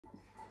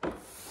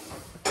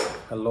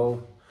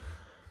Hello,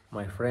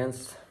 my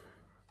friends.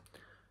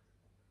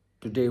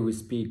 Today we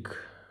speak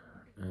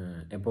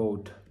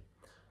about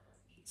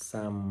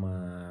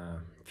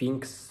some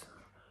things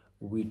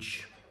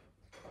which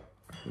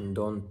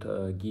don't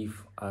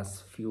give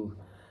us feel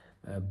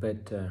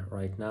better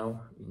right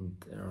now.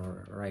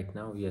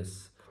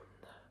 Yes.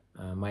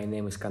 My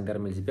name is Kander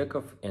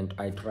Melzibekov, and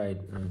I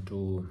tried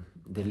to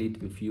delete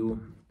with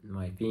you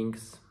my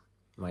things,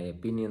 my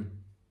opinion.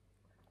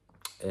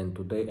 And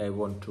today I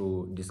want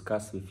to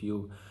discuss with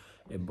you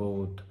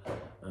about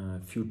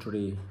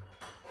future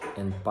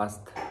and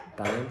past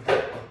time,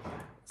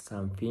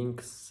 some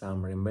things,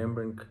 some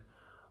remembering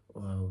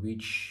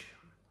which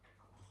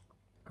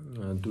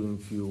doing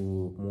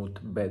you mood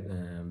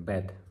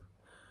bad,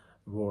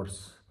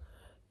 worse.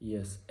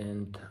 Yes,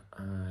 and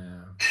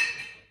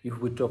if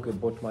we talk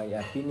about my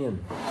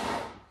opinion,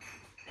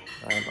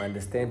 I'm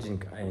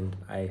understanding and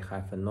I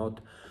have a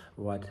note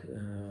what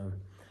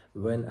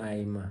when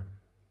I'm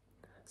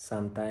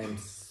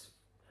sometimes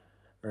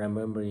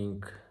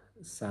remembering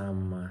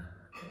some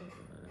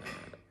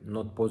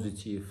not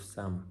positive,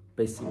 some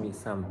pessimism,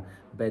 some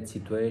bad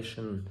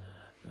situation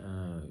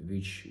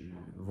which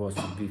was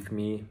with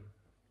me,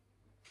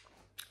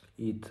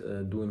 it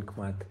doing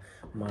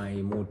my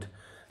mood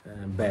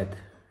bad.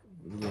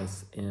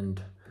 Yes,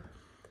 and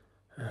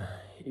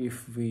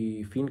if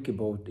we think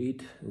about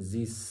it,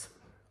 these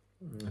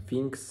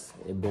things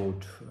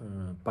about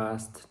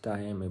past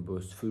time,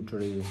 about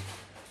future,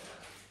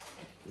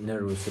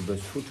 nervous about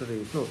future.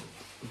 No,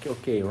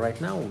 okay.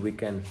 Right now we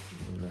can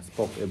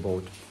spoke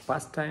about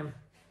past time.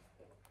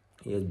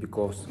 Yes,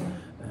 because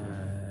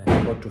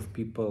a lot of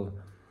people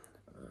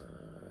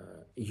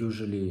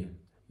usually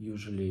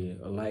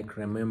like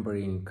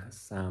remembering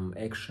some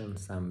action,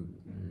 some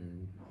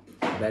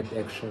bad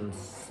actions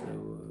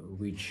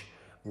which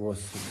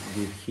was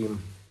with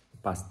him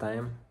past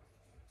time,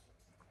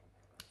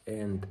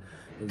 and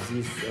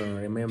this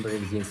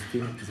remembering these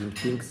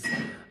things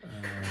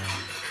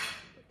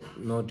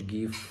not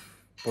give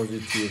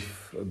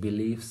positive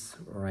beliefs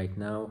right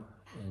now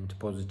and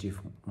positive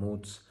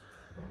moods.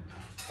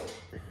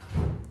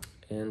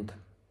 And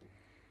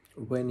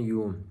when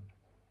you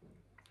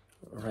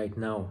right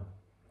now,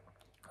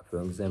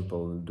 for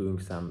example, doing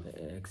some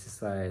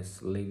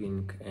exercise,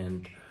 living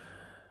and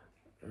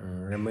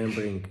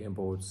remembering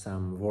about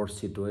some worse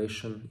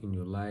situation in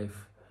your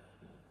life,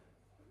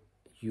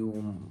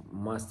 you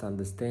must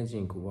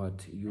understanding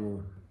what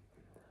you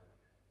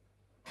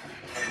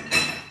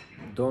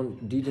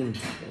didn't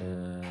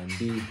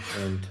be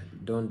and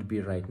don't be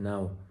right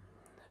now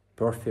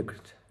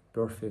perfect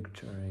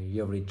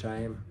every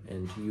time,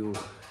 and you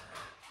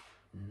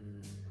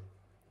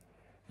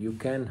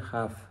can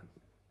have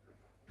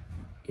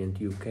and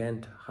you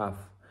can't have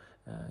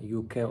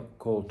you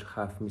could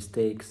have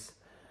mistakes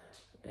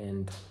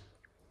and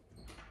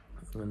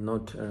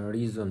not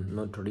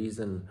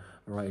reason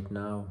right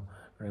now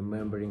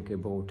remembering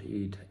about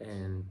it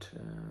and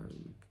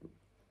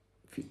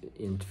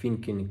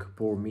thinking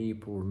poor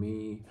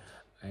me,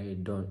 I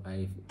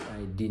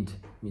did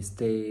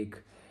mistake,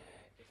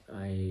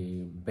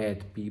 I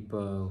bad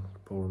people,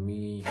 poor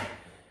me,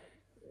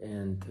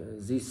 and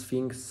these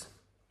things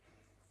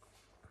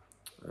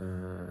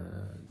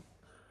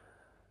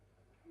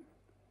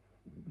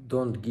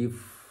don't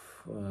give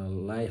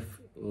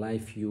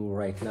life you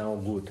right now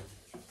good.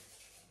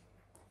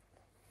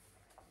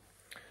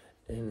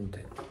 And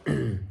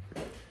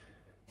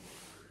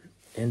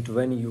and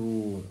when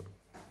you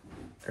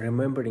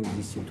remembering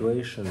these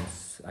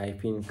situations, I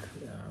think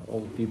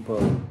all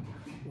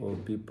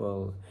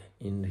people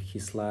in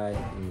his life,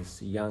 in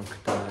his young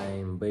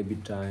time, baby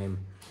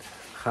time,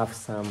 have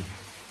some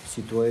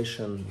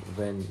situation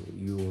when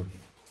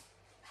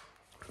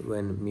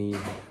me,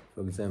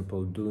 for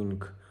example,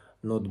 doing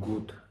not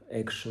good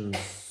actions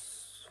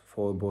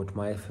for about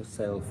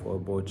myself, or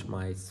about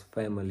my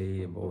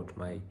family, about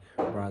my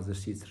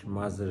brothers, sisters,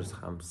 mothers,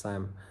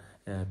 some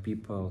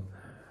people,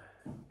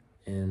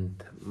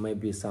 and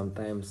maybe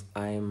sometimes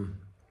I'm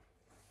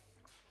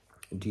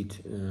did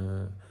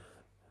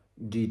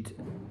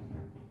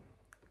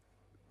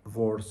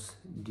worse,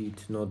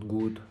 did not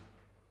good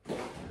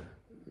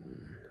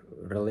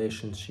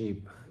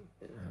relationship,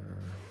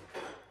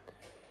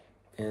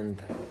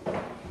 and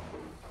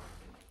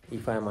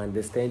if I'm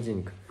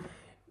understanding,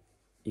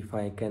 if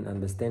I can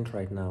understand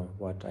right now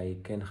what I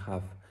can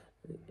have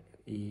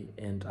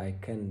and I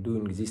can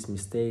doing these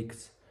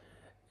mistakes,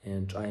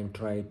 and I'm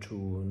trying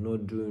to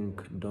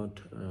not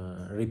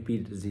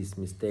repeat these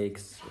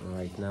mistakes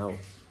right now,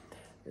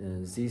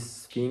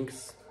 these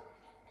things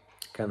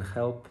can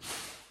help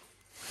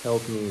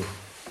me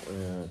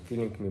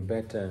feeling me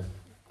better,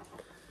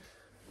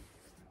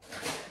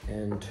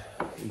 and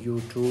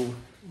you too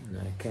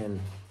can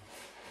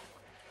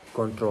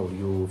control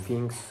your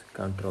things,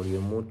 control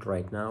your mood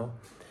right now.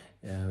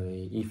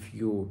 If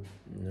you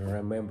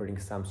remembering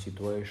some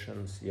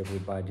situations,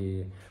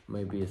 everybody,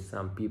 maybe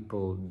some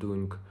people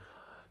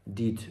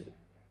did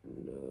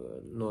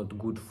not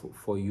good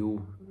for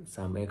you,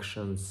 some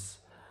actions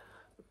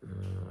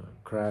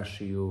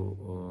crush you,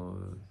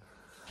 or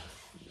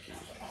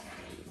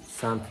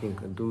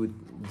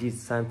did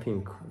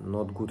something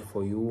not good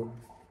for you,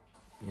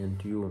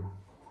 and you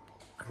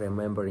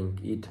remembering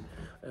it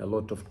a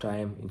lot of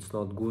time, it's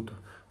not good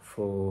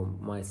for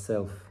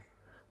myself,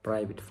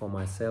 private for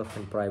myself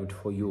and private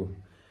for you.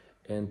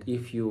 And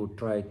if you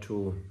try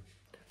to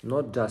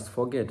not just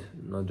forget,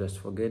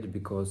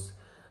 because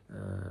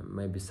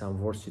maybe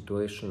some worse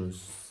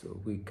situations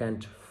we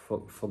can't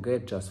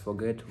just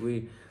forget.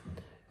 We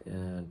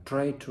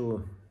try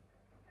to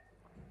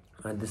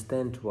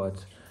understand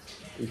what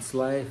it's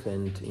life,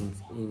 and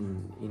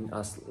in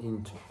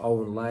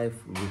our life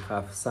we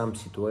have some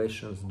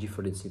situations,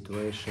 different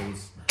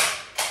situations,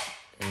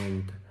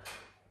 and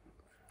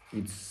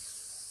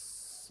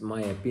it's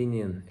my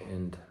opinion,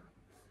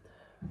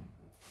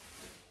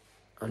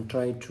 and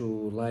try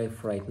to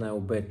live right now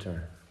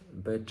better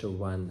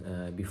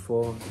one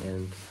before,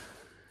 and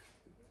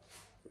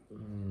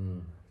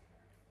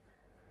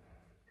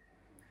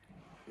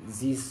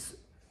these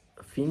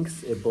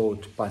things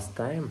about past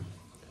time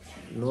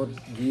not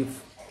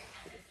give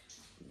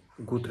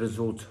good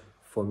result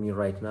for me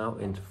right now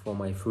and for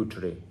my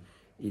future.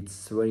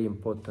 It's very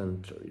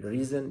important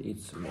reason.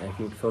 It's, I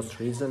think, first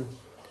reason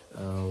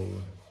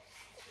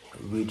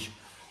which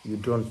you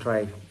don't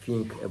try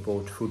think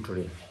about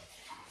future.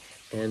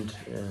 And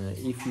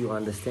if you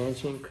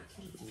understanding,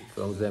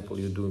 for example,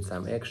 you're doing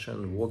some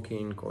action,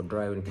 walking or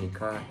driving in a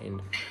car,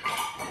 and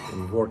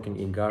working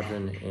in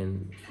garden,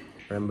 and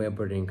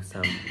remembering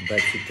some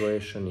bad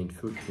situation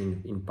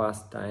in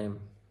past time,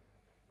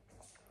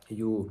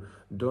 you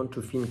don't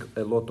to think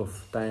a lot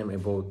of time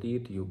about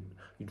it. You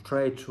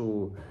try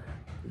to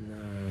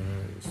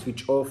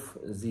switch off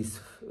these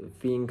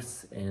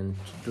things and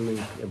doing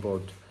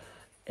about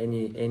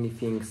any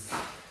things.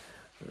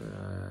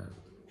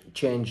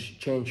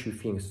 Change your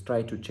things.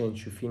 Try to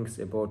change your things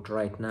about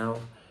right now,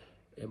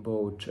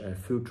 about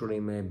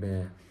future,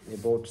 maybe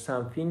about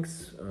some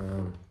things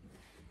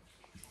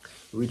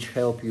which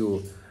help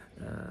you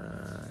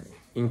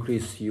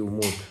increase your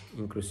mood,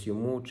 increase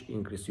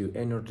your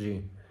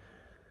energy.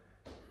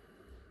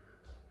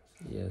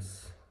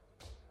 Yes,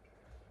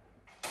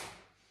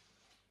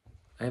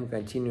 I'm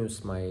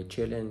continuous my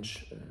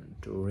challenge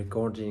to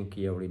recording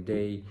every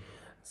day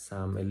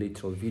a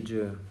little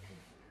video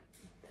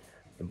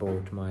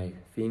about my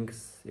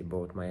things,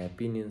 about my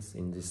opinions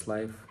in this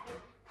life.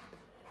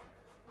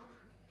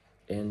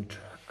 And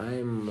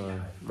I'm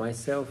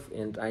myself,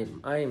 and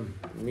I'm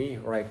me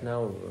right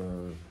now.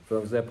 For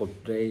example,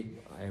 today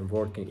I'm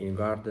working in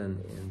garden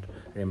and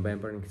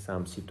remembering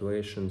some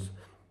situations,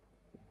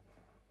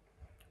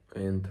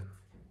 and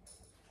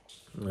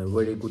a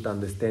very good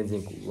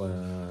understanding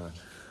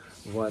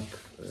what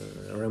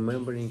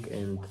remembering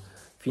and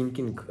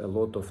thinking a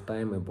lot of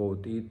time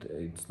about it.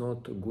 It's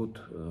not good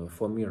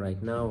for me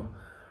right now.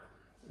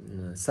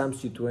 Some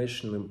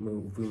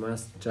situation we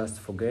must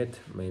just forget.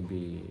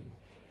 Maybe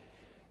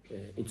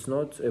it's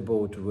not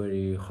about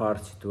very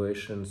hard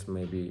situations.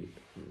 Maybe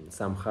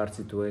some hard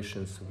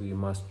situations we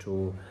must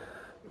to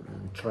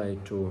try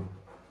to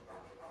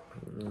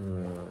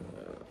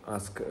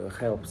ask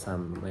help,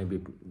 some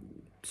maybe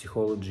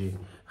psychology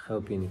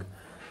helping.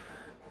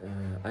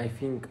 I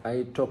think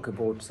I talk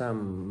about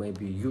some,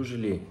 maybe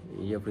usually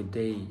every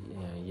day,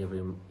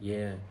 every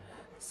year,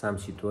 some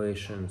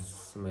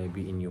situations,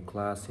 maybe in your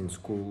class, in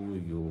school,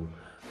 you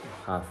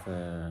have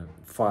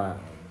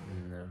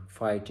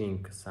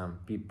fighting some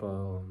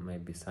people,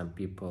 maybe some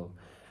people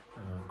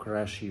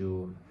crush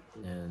you,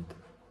 and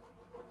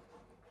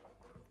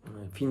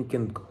think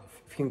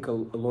a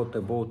lot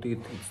about it.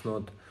 It's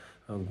not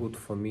good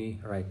for me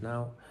right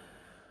now,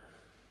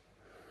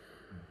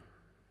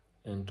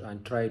 and I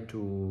try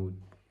to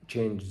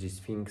change these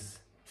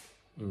things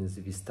in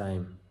this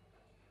time.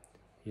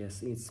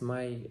 Yes, it's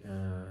my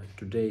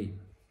today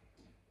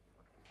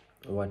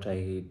what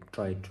I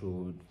try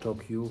to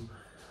talk you.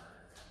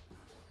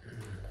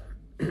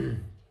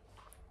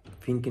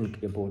 Thinking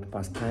about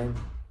past time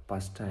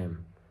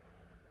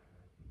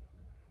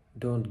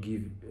didn't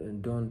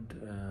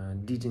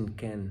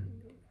can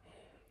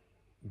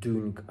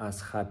doing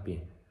us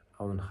happy,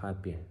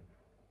 unhappy.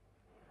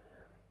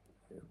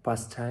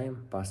 Past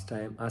time,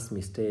 us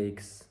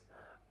mistakes,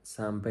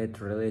 some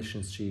bad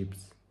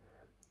relationships.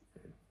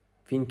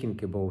 Thinking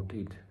about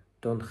it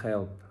don't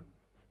help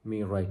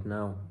me right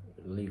now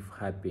live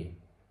happy.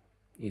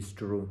 It's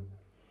true.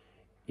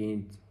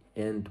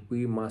 And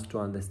we must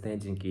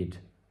understand it.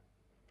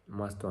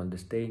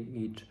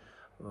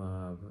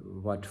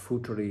 What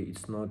future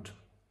is not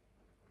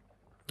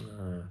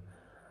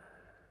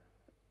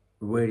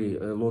very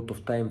a lot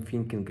of time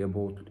thinking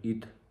about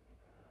it,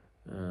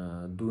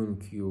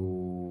 doing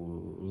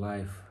your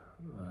life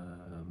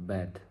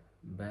bad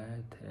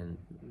and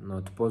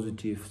not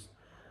positive,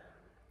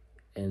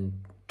 and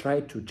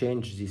try to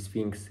change these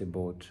things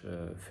about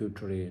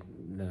future,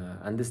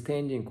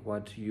 understanding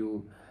what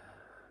you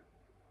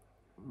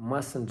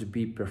mustn't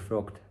be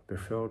perfect,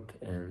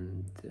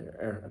 and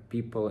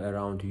people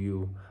around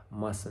you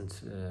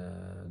mustn't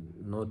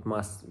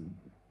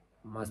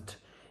must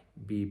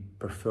be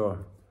prefer.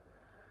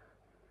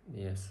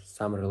 Yes,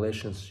 some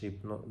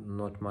relationship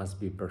not must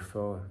be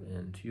perfect,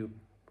 and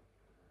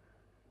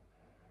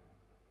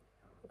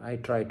I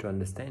try to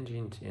understand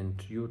it,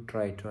 and you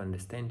try to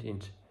understand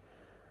it,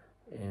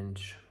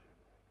 and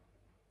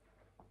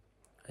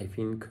I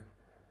think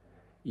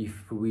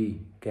if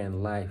we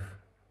can live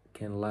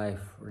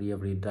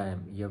every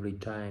time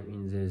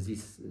in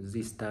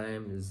this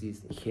time,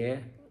 this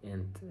here,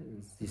 and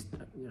this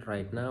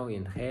right now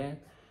in here,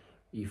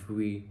 if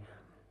we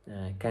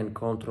can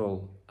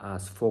control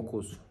us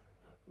focus,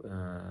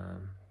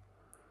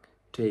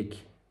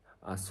 take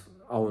us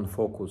own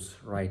focus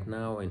right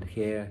now and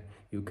here,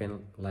 you can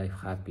live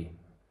happy.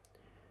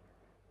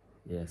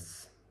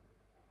 Yes.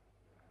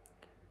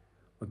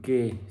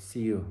 Okay,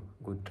 see you.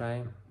 Good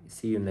time.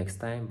 See you next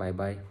time. Bye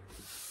bye.